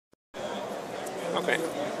Okay.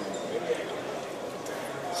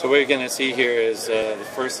 So what you're going to see here is the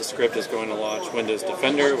script is going to launch Windows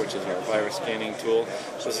Defender, which is our virus scanning tool.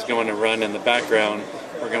 So this is going to run in the background.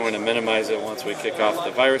 We're going to minimize it once we kick off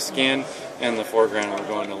the virus scan. In the foreground, we're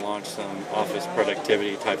going to launch some office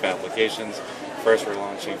productivity type applications. First, we're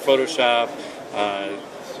launching Photoshop.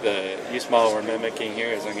 The use model we're mimicking here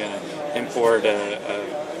is I'm going to import a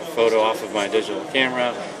photo off of my digital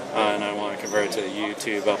camera, and I want to convert it to a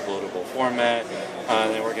YouTube uploadable format.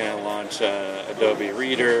 And then we're going to launch Adobe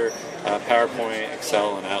Reader, PowerPoint,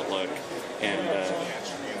 Excel, and Outlook.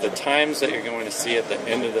 And the times that you're going to see at the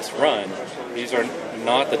end of this run, these are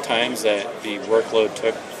not the times that the workload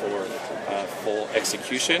took for full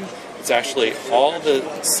execution. It's actually all the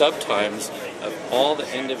subtimes of all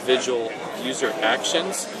the individual user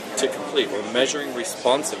actions to complete. We're measuring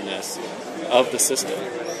responsiveness of the system.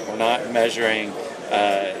 We're not measuring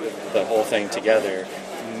the whole thing together,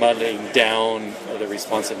 muddling down the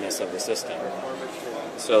responsiveness of the system.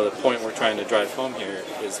 So the point we're trying to drive home here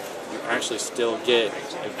is you actually still get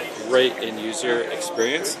a great end-user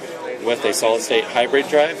experience with a solid-state hybrid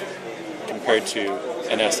drive compared to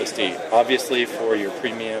an SSD. Obviously, for your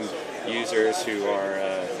premium users who are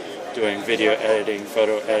doing video editing,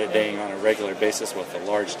 photo editing on a regular basis with a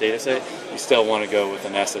large data set, you still want to go with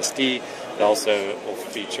an SSD. It also will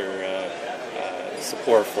feature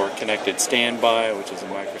support for connected standby, which is a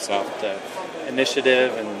Microsoft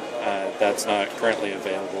initiative, and that's not currently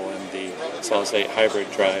available in the solid-state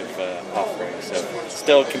hybrid drive offering. So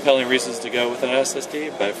still compelling reasons to go with an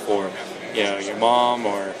SSD, but for your mom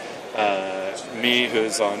or me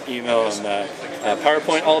who's on email and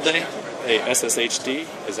PowerPoint all day, a SSHD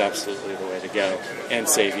is absolutely the way to go and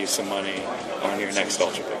save you some money on your next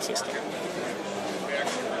Ultrabook system.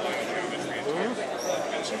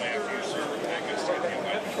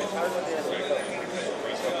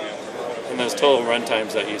 And those total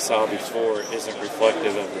runtimes that you saw before isn't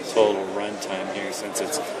reflective of the total runtime here, since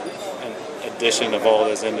it's an addition of all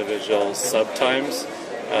those individual subtimes.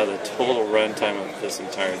 The total runtime of this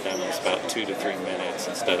entire demo is about 2 to 3 minutes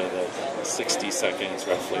instead of the 60 seconds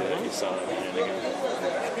roughly that you saw a minute ago.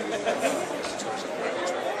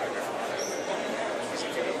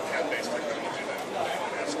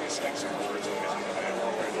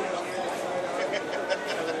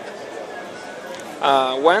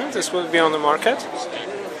 When this will be on the market?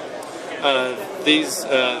 The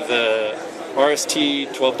RST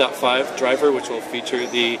 12.5 driver, which will feature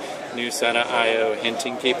the new SATA I/O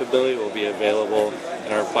hinting capability, will be available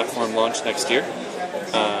in our platform launch next year.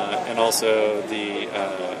 And also the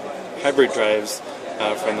hybrid drives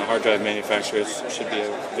from the hard drive manufacturers should be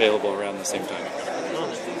available around the same time.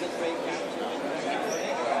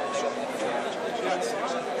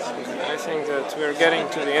 I think that we're getting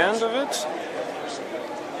to the end of it.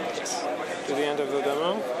 To the end of the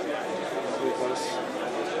demo.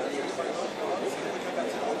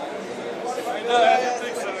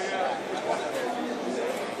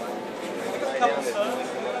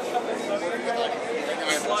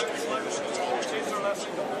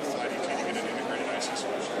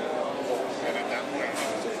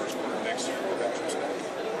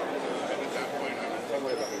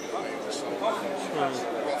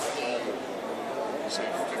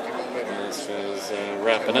 This is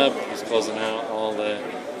wrapping up. He's closing out all the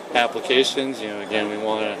applications. Again, we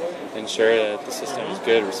want to ensure that the system is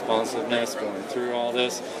good responsiveness going through all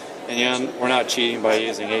this. And we're not cheating by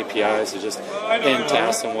using APIs to just end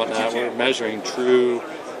tasks and whatnot. We're measuring true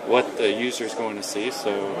what the user is going to see.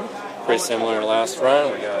 So pretty similar to last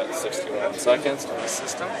run. We got 61 seconds on the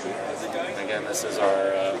system. Again, this is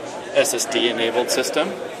our SSD enabled system.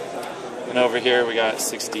 And over here we got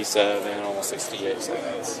 67, almost 68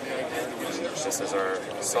 seconds. This is our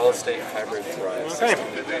solid-state hybrid drive system.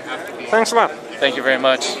 Thanks a lot. Thank you very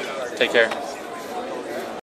much. Take care.